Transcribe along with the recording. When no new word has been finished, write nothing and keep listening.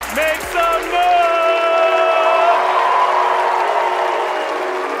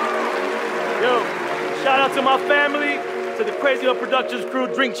my family, to the Crazy Up Productions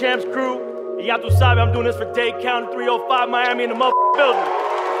crew, Drink Champs crew. Y'all tu sabe, I'm doing this for Dade County, 305 Miami in the motherfucking building.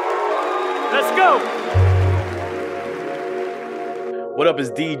 Let's go. What up,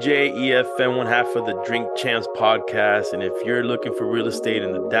 is DJ EFN, one half of the Drink Champs podcast. And if you're looking for real estate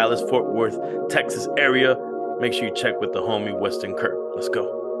in the Dallas-Fort Worth, Texas area, make sure you check with the homie Weston Kirk. Let's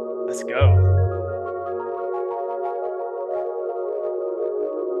go. Let's go.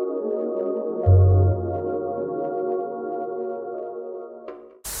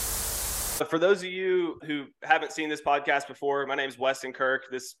 For those of you who haven't seen this podcast before, my name is Weston Kirk.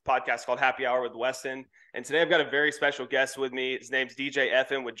 This podcast is called Happy Hour with Weston. And today I've got a very special guest with me. His name's DJ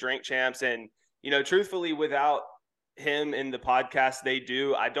EFN with Drink Champs. And, you know, truthfully, without him in the podcast they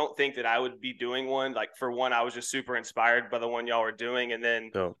do, I don't think that I would be doing one. Like, for one, I was just super inspired by the one y'all were doing. And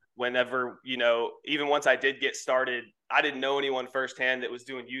then whenever, you know, even once I did get started, I didn't know anyone firsthand that was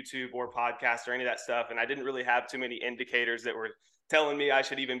doing YouTube or podcast or any of that stuff. And I didn't really have too many indicators that were telling me I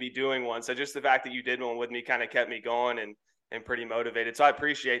should even be doing one. So just the fact that you did one with me kind of kept me going and pretty motivated. So I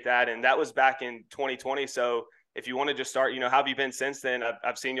appreciate that. And that was back in 2020. So if you want to just start, you know, how have you been since then?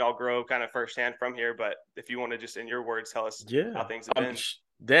 I've seen y'all grow kind of firsthand from here, but if you want to just in your words, tell us how things have been.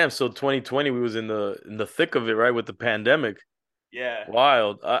 Damn. So 2020, we was in the thick of it, right? With the pandemic. Yeah.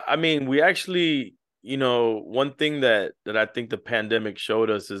 Wild. I mean, we actually, you know, one thing that I think the pandemic showed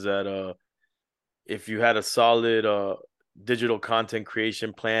us is that if you had a solid digital content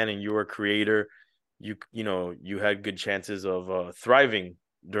creation plan and you were a creator, you know, you had good chances of thriving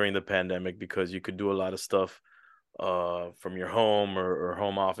during the pandemic because you could do a lot of stuff from your home or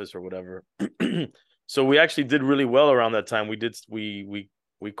home office or whatever. So we actually did really well around that time. We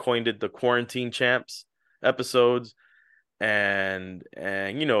coined it the Quarantine Champs episodes, and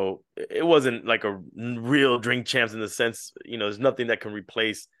you know, it wasn't like a real Drink Champs in the sense, you know, there's nothing that can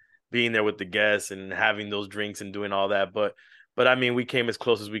replace being there with the guests and having those drinks and doing all that. But I mean, we came as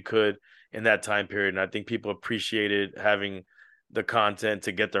close as we could in that time period. And I think people appreciated having the content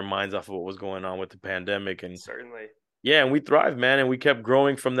to get their minds off of what was going on with the pandemic. And certainly, yeah, and we thrived, man. And we kept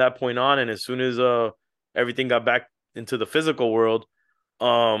growing from that point on. And as soon as everything got back into the physical world,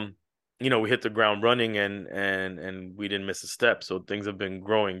 you know, we hit the ground running and we didn't miss a step. So things have been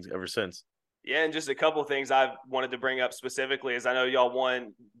growing ever since. Yeah, and just a couple of things I wanted to bring up specifically is I know y'all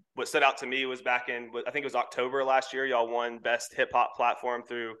won. What stood out to me was back in, I think it was October last year, y'all won Best Hip Hop Platform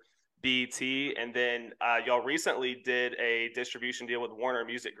through BET. And then y'all recently did a distribution deal with Warner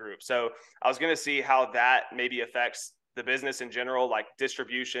Music Group. So I was going to see how that maybe affects the business in general, like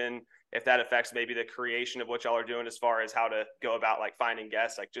distribution, if that affects maybe the creation of what y'all are doing as far as how to go about like finding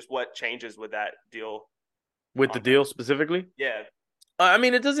guests, like just what changes with that deal. With the deal specifically? Yeah. I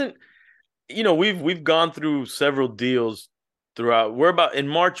mean, it doesn't. You know, we've gone through several deals throughout. We're about in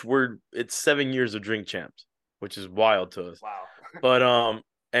March. It's 7 years of Drink Champs, which is wild to us. Wow. But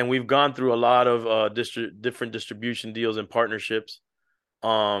and we've gone through a lot of different distribution deals and partnerships.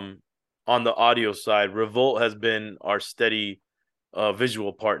 On the audio side, Revolt has been our steady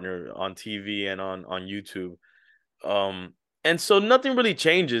visual partner on TV and on YouTube. And so nothing really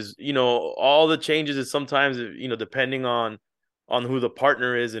changes. You know, all the changes is sometimes, you know, depending on who the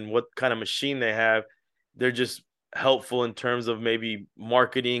partner is and what kind of machine they have, they're just helpful in terms of maybe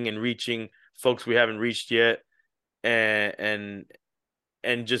marketing and reaching folks we haven't reached yet. And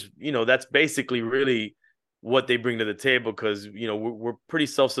just, you know, that's basically really what they bring to the table. Cause you know, we're pretty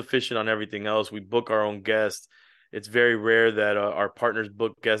self-sufficient on everything else. We book our own guests. It's very rare that our partners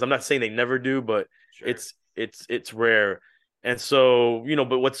book guests. I'm not saying they never do, but sure. It's rare. And so, you know,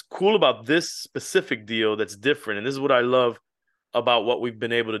 but what's cool about this specific deal that's different, and this is what I love about what we've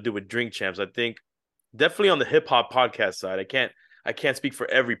been able to do with Drink Champs. I think definitely on the hip hop podcast side, I can't speak for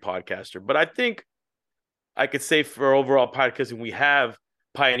every podcaster, but I think I could say for overall podcasting, we have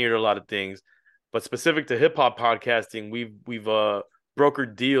pioneered a lot of things, but specific to hip hop podcasting, we've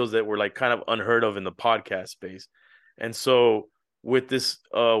brokered deals that were like kind of unheard of in the podcast space. And so with this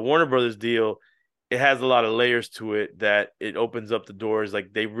Warner Brothers deal, it has a lot of layers to it that it opens up the doors.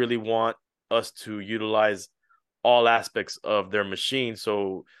 Like, they really want us to utilize all aspects of their machine.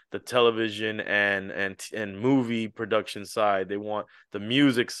 So the television and movie production side, they want the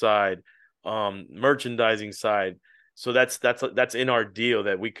music side, merchandising side. So that's in our deal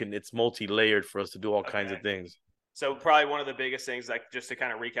that we can, it's multi-layered for us to do all kinds of things. So probably one of the biggest things, like just to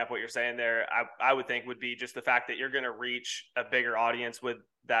kind of recap what you're saying there, I would think would be just the fact that you're going to reach a bigger audience with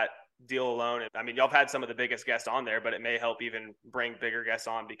that deal alone. I mean, y'all have had some of the biggest guests on there, but it may help even bring bigger guests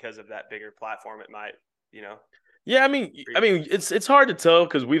on because of that bigger platform. It might, you know. Yeah, I mean, it's hard to tell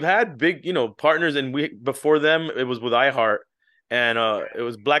because we've had big, you know, partners, and before them it was with iHeart, and it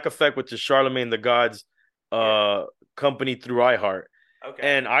was Black Effect, which is Charlemagne the God's Yeah. uh company through iHeart.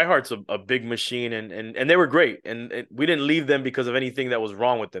 Okay. And iHeart's a big machine, and they were great, and we didn't leave them because of anything that was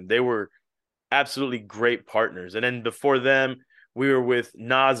wrong with them. They were absolutely great partners. And then before them, we were with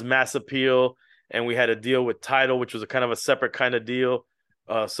Nas Mass Appeal, and we had a deal with Tidal, which was a kind of a separate kind of deal,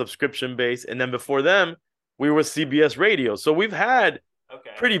 subscription based. And then before them, we were with CBS Radio. So we've had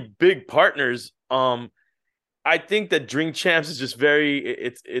Okay. pretty big partners. I think that Drink Champs is just very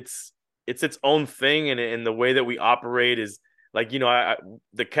it's its own thing, and the way that we operate is like,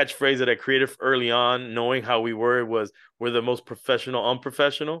 the catchphrase that I created early on, knowing how we were, was we're the most professional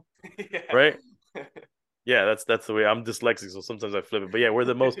unprofessional, Yeah. right? Yeah, that's the way. I'm dyslexic, so sometimes I flip it. But yeah, we're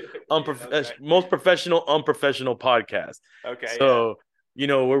the most Yeah, that's right. most professional unprofessional podcast. Okay, yeah. So,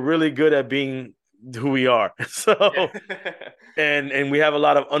 we're really good at being who we are. Yeah. So, and we have a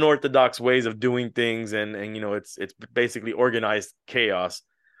lot of unorthodox ways of doing things, and it's basically organized chaos,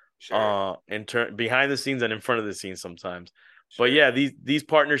 Sure. in turn behind the scenes and in front of the scenes sometimes. But Sure. yeah, these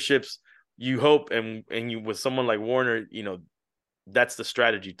partnerships, you hope, and you, with someone like Warner, that's the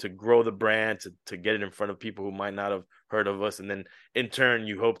strategy, to grow the brand, to get it in front of people who might not have heard of us, and then in turn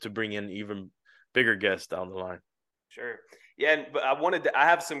you hope to bring in even bigger guests down the line. Sure. Yeah, but I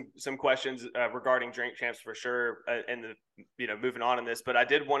have some questions regarding Drink Champs for sure, and moving on in this. But I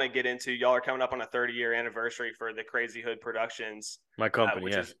did want to get into, y'all are coming up on a 30-year anniversary for the Crazy Hood Productions, My company,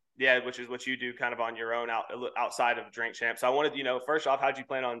 which yeah. is which is what you do kind of on your own outside of Drink Champs. So I wanted, first off, how'd you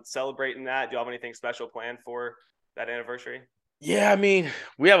plan on celebrating that? Do you have anything special planned for that anniversary? Yeah, I mean,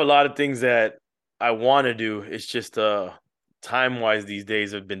 we have a lot of things that I want to do. It's just time wise these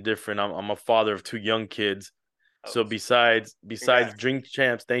days have been different. I'm a father of two young kids. Oh, So besides congrats. Drink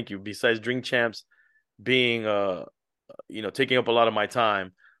Champs, thank you. Besides Drink Champs being taking up a lot of my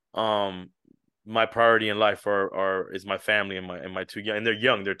time, um my priority in life is my family, and my two young, and they're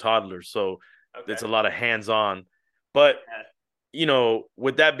young, they're toddlers. So Okay. it's a lot of hands-on. But Yeah.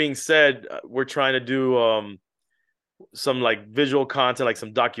 with that being said, we're trying to do some like visual content, like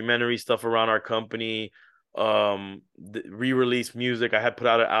some documentary stuff around our company, re-release music. I had put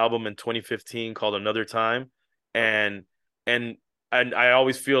out an album in 2015 called Another Time, Okay. and and and I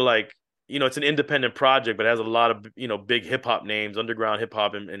always feel like, it's an independent project, but it has a lot of, big hip hop names, underground hip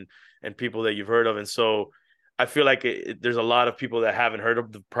hop, and people that you've heard of. And so I feel like there's a lot of people that haven't heard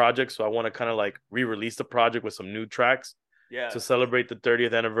of the project, so I want to kind of like re-release the project with some new tracks Yeah. to celebrate the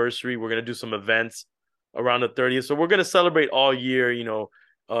 30th anniversary. We're gonna do some events around the 30th. So we're gonna celebrate all year,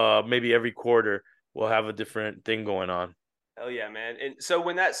 maybe every quarter we'll have a different thing going on. Oh yeah, man. And so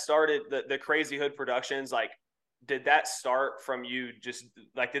when that started, the Crazy Hood Productions, like, did that start from you just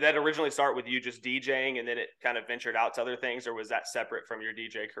like, did that originally start with you just DJing and then it kind of ventured out to other things, or was that separate from your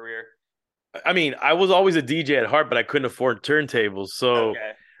DJ career? I mean, I was always a DJ at heart, but I couldn't afford turntables. So,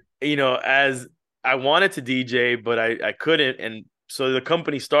 Okay. as I wanted to DJ, but I couldn't. And so the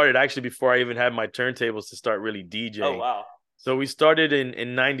company started actually before I even had my turntables to start really Oh DJing. wow. So we started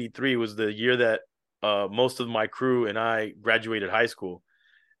in 93, was the year that most of my crew and I graduated high school.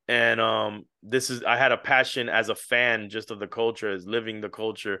 And I had a passion as a fan just of the culture, as living the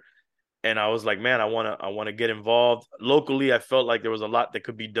culture. And I was like, man, I want to get involved locally. I felt like there was a lot that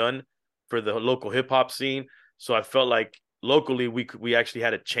could be done for the local hip hop scene. So I felt like locally we actually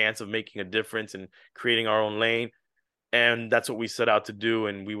had a chance of making a difference and creating our own lane. And that's what we set out to do.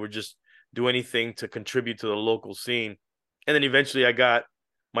 And we would just do anything to contribute to the local scene. And then eventually I got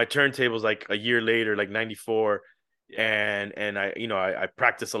my turntables like a year later, like 94. Yeah. And I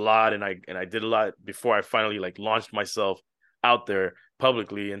practiced a lot, and I did a lot before I finally like launched myself out there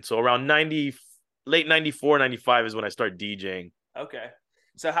publicly. And so around 90, late 94, 95 is when I started DJing. Okay.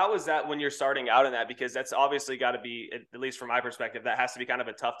 So how was that when you're starting out in that? Because that's obviously got to be, at least from my perspective, that has to be kind of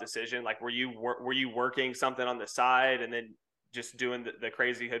a tough decision. Like, were you working something on the side and then just doing the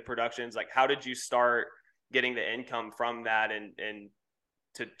Crazy Hood Productions? Like, how did you start getting the income from that, and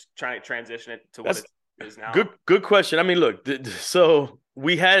to try to transition it to what That's it is now? good question. I mean, look, so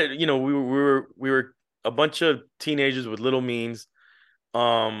we had, we were a bunch of teenagers with little means. We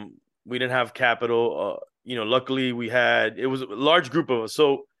didn't have capital. Luckily it was a large group of us.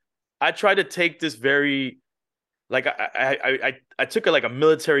 So I tried to take this very, like, I took like a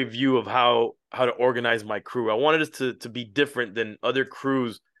military view of how to organize my crew. I wanted us to be different than other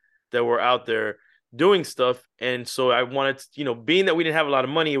crews that were out there doing stuff. And so I wanted to, being that we didn't have a lot of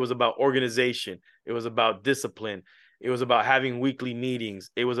money, it was about organization. It was about discipline. It was about having weekly meetings.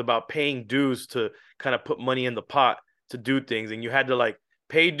 It was about paying dues to kind of put money in the pot to do things. And you had to like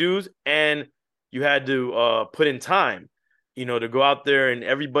pay dues, and you had to put in time, to go out there, and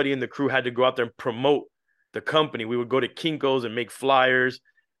everybody in the crew had to go out there and promote the company. We would go to Kinko's and make flyers.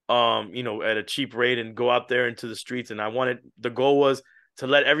 at a cheap rate and go out there into the streets. And the goal was to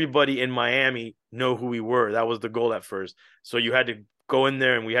let everybody in Miami know who we were. That was the goal at first. So you had to go in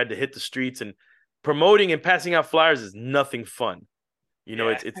there and we had to hit the streets, and promoting and passing out flyers is nothing fun.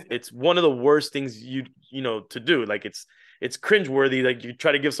 Yeah. It's one of the worst things to do. Like it's cringeworthy. Like you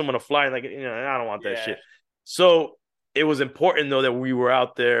try to give someone a flyer, like I don't want that Yeah. shit. So it was important though that we were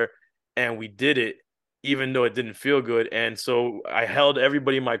out there and we did it, even though it didn't feel good. And so I held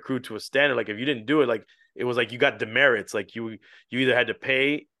everybody in my crew to a standard. Like if you didn't do it, like it was like you got demerits. Like you either had to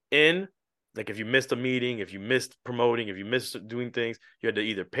pay in, like if you missed a meeting, if you missed promoting, if you missed doing things, you had to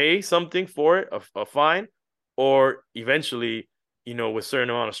either pay something for it, a fine, or eventually, with certain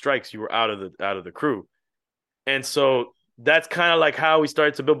amount of strikes, you were out of the crew. And so that's kind of like how we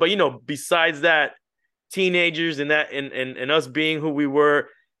started to build. But besides that, teenagers and us being who we were,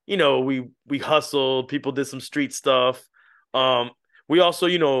 we hustled. People did some street stuff. Yeah. We also,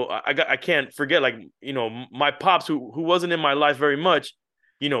 I can't forget, like, my pops who wasn't in my life very much,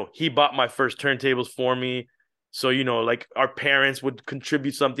 he bought my first turntables for me. So, like our parents would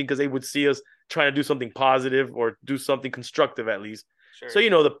contribute something because they would see us trying to do something positive or do something constructive at least. So,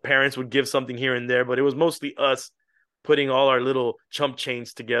 Sure. the parents would give something here and there, but it was mostly us putting all our little chump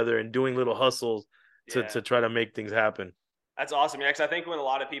chains together and doing little hustles to Yeah. to try to make things happen. That's awesome. Yeah, because I think when a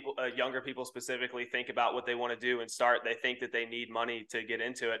lot of people, younger people specifically, think about what they want to do and start, they think that they need money to get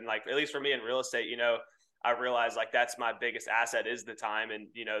into it. And like, at least for me in real estate, I realize like that's my biggest asset is the time. And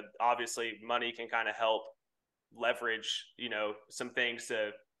obviously, money can kind of help leverage, some things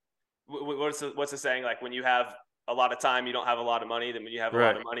to. What's the saying? Like when you have a lot of time, you don't have a lot of money. Then when you have a lot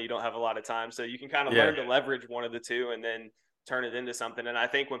Right. of money, you don't have a lot of time. So you can kind of Yeah. learn to leverage one of the two and then turn it into something. And I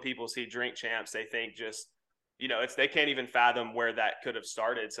think when people see Drink Champs, they think just they can't even fathom where that could have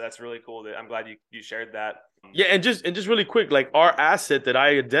started. So that's really cool. That I'm glad you shared that. Yeah, and just really quick, like our asset that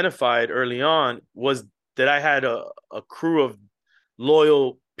I identified early on was that I had a crew of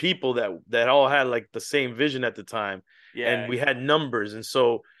loyal people that all had like the same vision at the time, and Yeah, we had numbers. And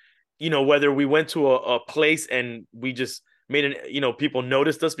so, whether we went to a place and we just made people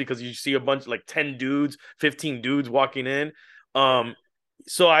noticed us because you see a bunch, like 10 dudes, 15 dudes walking in. yeah,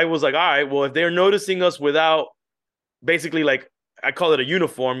 So I was like, all right, well, if they're noticing us without basically, like, I call it a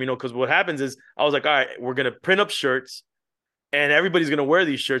uniform, because what happens is I was like, all right, we're gonna print up shirts and everybody's going to wear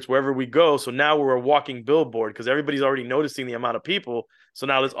these shirts wherever we go. So now we're a walking billboard because everybody's already noticing the amount of people. So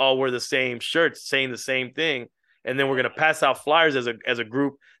now let's all wear the same shirts saying the same thing. And then we're going to pass out flyers as a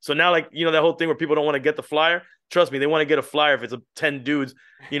group. So now, like, that whole thing where people don't want to get the flyer, trust me, they want to get a flyer if it's 10 dudes,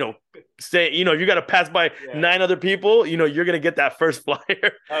 say, if you got to pass by yeah. 9 other people, you're going to get that first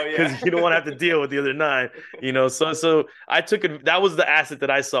flyer Oh yeah, because you don't want to have to deal with the other 9, So I took it. That was the asset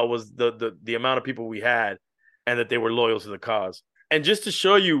that I saw, was the amount of people we had and that they were loyal to the cause. And just to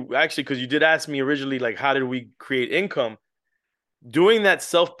show you, actually, because you did ask me originally, like, how did we create income? Doing that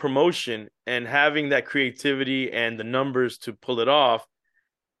self promotion and having that creativity and the numbers to pull it off,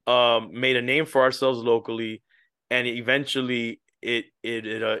 made a name for ourselves locally, and eventually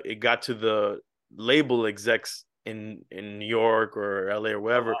it got to the label execs in New York or LA or oh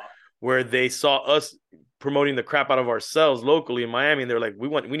wherever, wow, where they saw us promoting the crap out of ourselves locally in Miami, and they're like,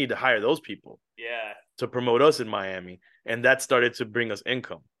 we need to hire those people yeah, to promote us in Miami, and that started to bring us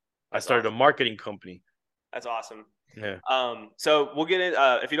income. I that's started a awesome. marketing company. That's awesome. Yeah, So we'll get in.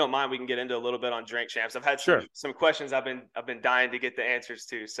 If you don't mind, we can get into a little bit on Drink Champs. I've had some sure. some questions I've been dying to get the answers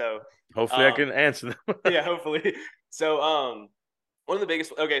to. So, Hopefully, I um, can answer them. yeah, hopefully. So, one of the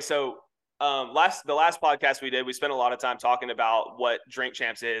biggest. Okay, so the last podcast we did, we spent a lot of time talking about what Drink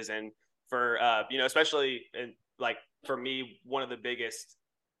Champs is, and for especially in, like for me, one of the biggest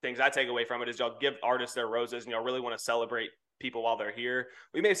things I take away from it is y'all give artists their roses, and y'all really want to celebrate people while they're here.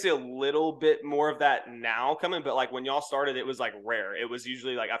 We may see a little bit more of that now coming, but like when y'all started, it was like rare. It was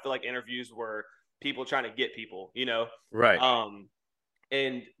usually like I feel like interviews were people trying to get people. Right. Um,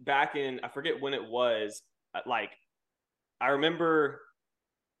 and back in I forget when it was, like I remember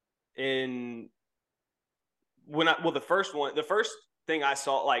in when I well the first thing I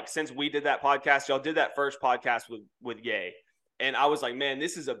saw, like since we did that podcast, y'all did that first podcast with Ye. And I was like, man,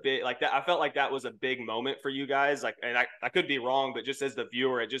 this is a bit like that. I felt like that was a big moment for you guys. Like, and I could be wrong, but just as the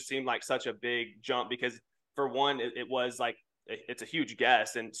viewer, it just seemed like such a big jump because for one, it was like it's a huge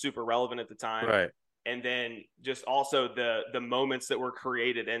guest and super relevant at the time. Right. And then just also the moments that were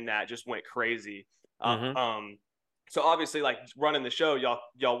created in that just went crazy. Uh, Mm-hmm. um, so obviously, like running the show,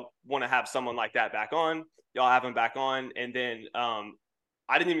 y'all want to have someone like that back on. Y'all have him back on, and then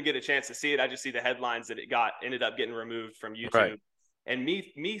I didn't even get a chance to see it. I just see the headlines that it ended up getting removed from Right. YouTube. And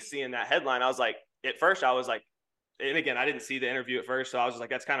me seeing that headline, I was like, at first I was like, and again, I didn't see the interview at first, so I was like,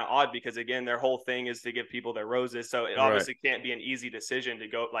 that's kind of odd because again, their whole thing is to give people their roses. So it Right. obviously can't be an easy decision to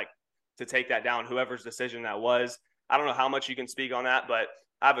go like to take that down, whoever's decision that was. I don't know how much you can speak on that, but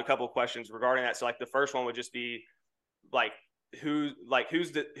I have a couple of questions regarding that. So like the first one would just be like who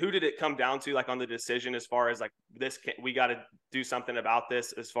did it come down to like on the decision as far as like we got to do something about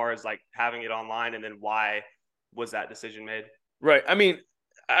this as far as like having it online, and then why was that decision made? Right. I mean,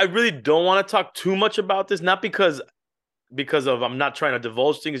 I really don't want to talk too much about this, not because of I'm not trying to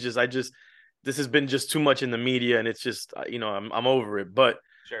divulge things. It's just I just this has been just too much in the media, and it's just I'm over it.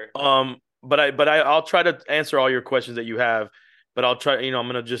 Sure. I'll try to answer all your questions that you have, but I'll try. I'm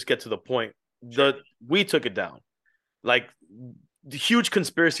gonna just get to the point. Sure. We took it down. Like the huge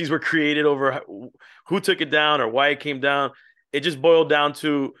conspiracies were created over who took it down or why it came down. It just boiled down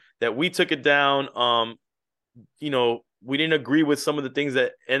to that we took it down. We didn't agree with some of the things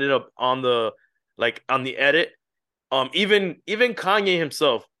that ended up on the edit. Even Kanye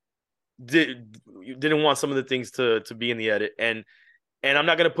himself didn't want some of the things to be in the edit, and I'm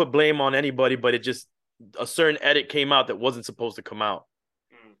not gonna put blame on anybody, but it just a certain edit came out that wasn't supposed to come out,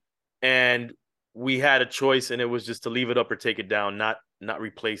 Mm, and we had a choice, and it was just to leave it up or take it down, not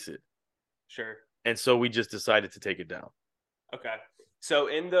replace it. sure. And so we just decided to take it down. Okay. So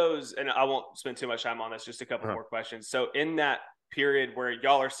in those, and I won't spend too much time on this, just a couple Uh-huh. more questions. So in that period where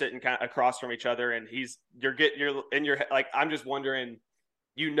y'all are sitting kind of across from each other and you're in your like, I'm just wondering,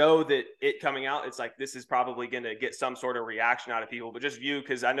 that it coming out, it's like, this is probably going to get some sort of reaction out of people, but just you,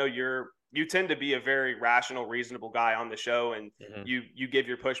 cause I know you tend to be a very rational, reasonable guy on the show. And Mhm. you give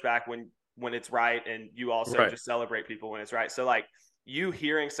your pushback when it's right. And you also Right. just celebrate people when it's right. So like, you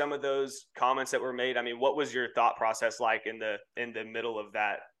hearing some of those comments that were made, I mean, what was your thought process like in the middle of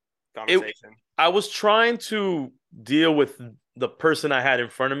that It conversation? I was trying to deal with the person I had in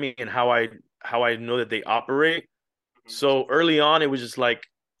front of me and how I know that they operate. Mm-hmm. So early on, it was just like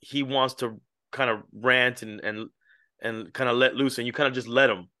he wants to kind of rant and kind of let loose, and you kind of just let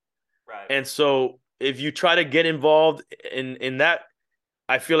him. Right. And so if you try to get involved in that,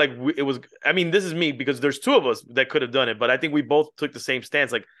 I feel like it was. I mean, this is me because there's two of us that could have done it, but I think we both took the same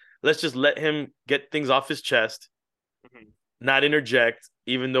stance. Like, let's just let him get things off his chest, Mm-hmm. not interject,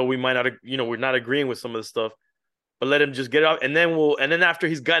 even though we might not, we're not agreeing with some of the stuff, but let him just get it off, and then after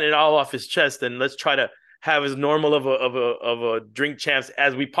he's gotten it all off his chest, then let's try to have as normal of a drink champs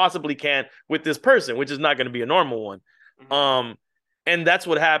as we possibly can with this person, which is not going to be a normal one. Mm-hmm. Um, and that's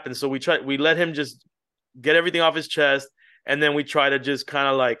what happened. So we let him just get everything off his chest, and then we try to just kind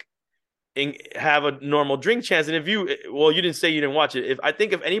of like have a normal drink chance. And you didn't say you didn't watch it.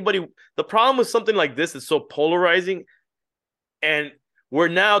 If anybody, the problem with something like this is so polarizing, and we're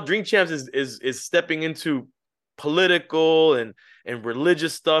now drink champs is stepping into political and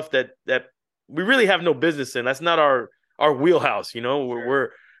religious stuff that we really have no business in. That's not our wheelhouse. We're Sure. we're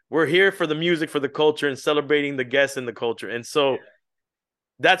we're here for the music, for the culture, and celebrating the guests and the culture. And so Yeah.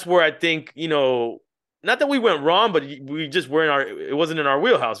 that's where I think, not that we went wrong, but we just it wasn't in our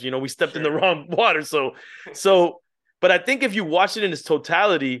wheelhouse. We stepped in the Sure. wrong water. So, but I think if you watch it in its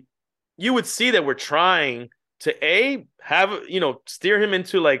totality, you would see that we're trying to steer him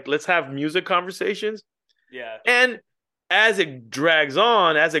into like, let's have music conversations. Yeah. And as it drags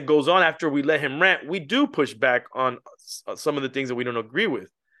on, as it goes on, after we let him rant, we do push back on some of the things that we don't agree with Yeah.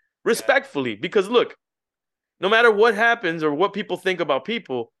 respectfully. Because look, no matter what happens or what people think about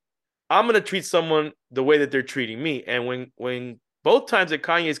people, I'm gonna treat someone the way that they're treating me. And when both times that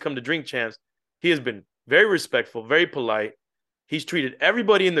Kanye's come to Drink Champs, he has been very respectful, very polite. He's treated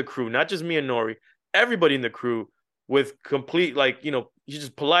everybody in the crew, not just me and Nori, everybody in the crew with complete he's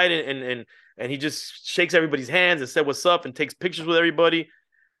just polite and he just shakes everybody's hands and said what's up and takes pictures with everybody.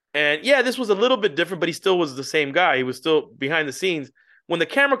 And yeah, this was a little bit different, but he still was the same guy. He was still behind the scenes. When the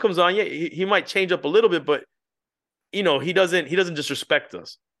camera comes on, yeah, he might change up a little bit, but he doesn't disrespect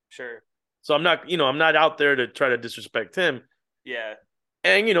us. Sure. So I'm not out there to try to disrespect him. Yeah.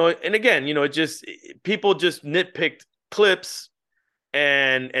 And again, it just people just nitpicked clips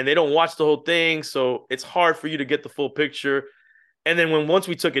and they don't watch the whole thing, so it's hard for you to get the full picture. And then once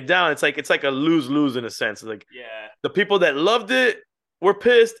we took it down, it's like a lose-lose in a sense. Like Yeah. the people that loved it were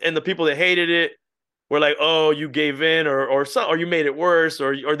pissed, and the people that hated it were like, "Oh, you gave in, or you made it worse,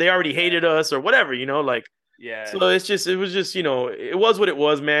 or they already Yeah. hated us, or whatever." Like Yeah. so. It was just it was what it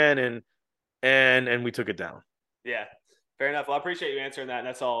was, man, and we took it down. Yeah. Fair enough. Well, I appreciate you answering that. And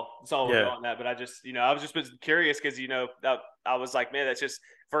that's all. That's all we'll go Yeah, on that. But I just, I was just curious because that I was like, man, that's just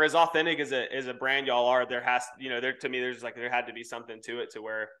for as authentic as a brand y'all are. There has, there to me, there's like there had to be something to it to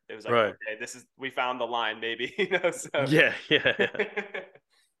where it was like, right. okay, we found the line, maybe, So, Yeah, yeah, yeah.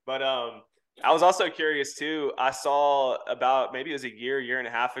 but I was also curious too. I saw about maybe it was a year and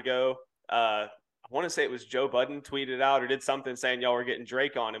a half ago. I want to say it was Joe Budden tweeted out or did something saying y'all were getting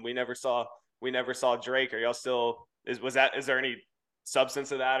Drake on, and we never saw Drake. Are y'all still? Is there any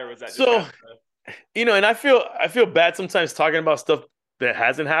substance of that, or was that just kind So, of? and I feel bad sometimes talking about stuff that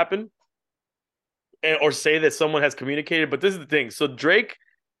hasn't happened, or say that someone has communicated. But this is the thing. So Drake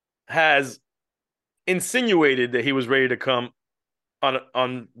has insinuated that he was ready to come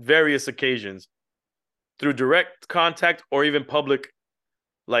on various occasions through direct contact or even public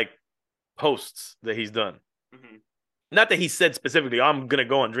like posts that he's done. Mhm. Not that he said specifically, I'm gonna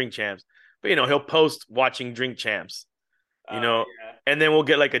go on Drink Champs, but he'll post watching Drink Champs, you know, Yeah. and then we'll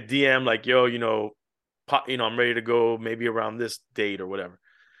get like a DM like, yo, I'm ready to go maybe around this date or whatever.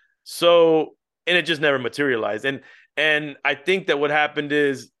 So, and it just never materialized. And I think that what happened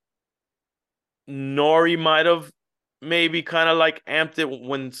is Nori might have maybe kind of like amped it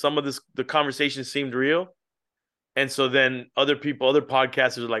when some of the conversation seemed real. And so then other people, other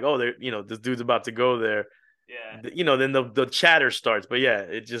podcasters are like, oh, this dude's about to go there. Yeah. Then the chatter starts. But yeah,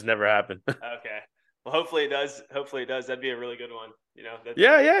 it just never happened. Okay. Well, hopefully it does. Hopefully it does. That'd be a really good one.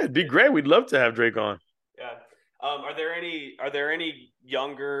 Yeah, yeah, it'd be great. We'd love to have Drake on. Yeah. Are there any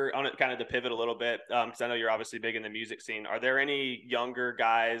younger on it kind of to pivot a little bit because I know you're obviously big in the music scene. Are there any younger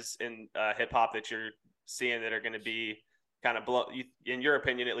guys in hip hop that you're seeing that are going to be kind of in your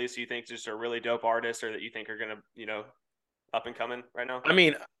opinion at least, you think just a really dope artist or that you think are going to up and coming right now? I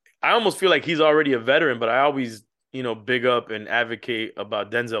mean, I almost feel like he's already a veteran, but I always, big up and advocate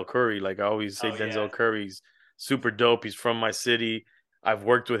about Denzel Curry. Like I always say, Oh yeah, Denzel Curry's super dope. He's from my city. I've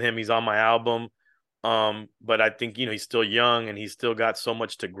worked with him. He's on my album. But I think he's still young and he's still got so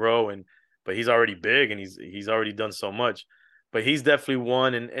much to grow. But he's already big and he's already done so much. But he's definitely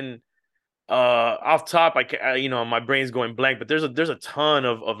one. Off top, my brain's going blank. But there's a ton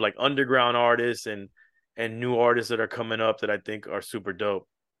of like underground artists and new artists that are coming up that I think are super dope.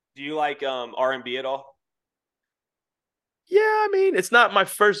 do you like R&B at all? Yeah, I mean, it's not my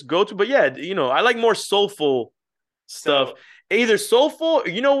first go to, but yeah, I like more soulful stuff. So Either soulful,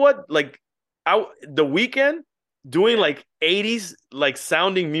 you know what? Like the weekend doing yeah, like 80s like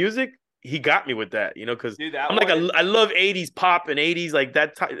sounding music, he got me with that, because do I'm that like one and I love 80s pop and 80s like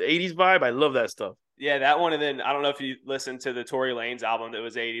that 80s vibe. I love that stuff. yeah, that one and then I don't know if you listened to the Tory Lanez album that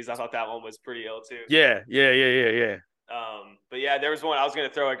was 80s. I thought that one was pretty ill too. Yeah, yeah, yeah, yeah, yeah. But yeah, there was one I was going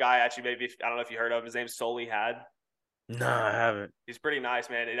to throw a guy at you. Maybe I don't know if you heard of him. His name's Solly Had. Nah, I haven't. He's pretty nice,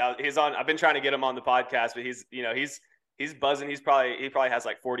 man. He's on. I've been trying to get him on the podcast, but he's buzzing. He probably has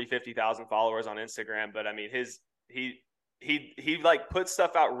like 40,000-50,000 followers on Instagram. But I mean, he like puts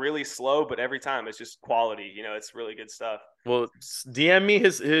stuff out really slow, but every time it's just quality. It's really good stuff. Well, DM me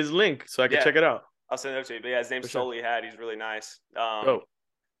his link so I can Yeah, check it out. I'll send it over to you. But yeah, his For name's sure. Solely Had. He's really nice. Oh,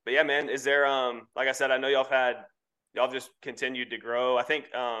 But yeah, man, is there like I said, I know y'all just continued to grow. I think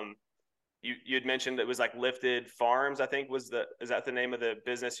you had mentioned it was like Lifted Farms. I think is that the name of the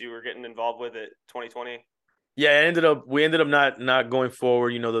business you were getting involved with at 2020? yeah, we ended up not going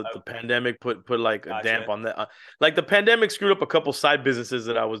forward. The Oh, pandemic put like a damp gotcha. on that. Like the pandemic screwed up a couple side businesses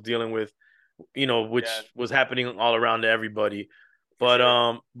that I was dealing with, Yeah, which was happening all around to everybody. for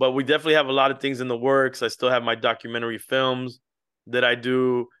But sure. we definitely have a lot of things in the works. I still have my documentary films that I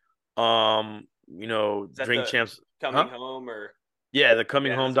do. Is that Drink the Champs, coming huh? home or Yeah, the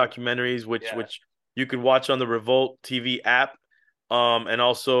Coming yeah, Home that's one. documentaries, which Yeah, which you could watch on the Revolt TV app. And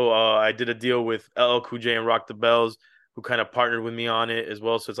also I did a deal with LL Cool J and Rock the Bells, who kind of partnered with me on it as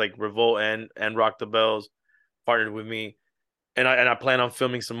well. So it's like Revolt and Rock the Bells partnered with me, and I plan on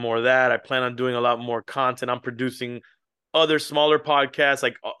filming some more of that. I plan on doing a lot more content. I'm producing other smaller podcasts,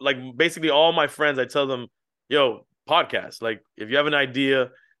 like basically all my friends. I tell them, yo, podcast. Like if you have an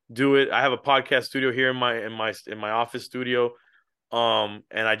idea, do it. I have a podcast studio here in my office studio. And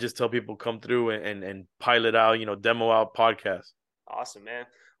I just tell people come through and pilot out, demo out podcasts. awesome, man.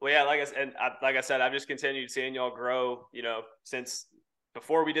 Well, yeah, like I said, I've just continued seeing y'all grow. Since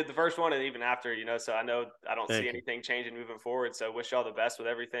before we did the first one and even after. So I know I don't see Thank you. anything changing moving forward. So wish y'all the best with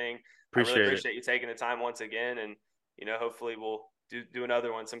everything. I really Appreciate it. appreciate you taking the time once again, and hopefully we'll do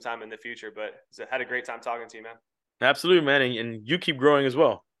another one sometime in the future. But had a great time talking to you, man. Absolutely, man. And you keep growing as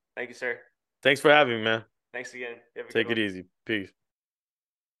well. Thank you, sir. Thanks for having me, man. Thanks again. You have a good Take it one. easy. Peace.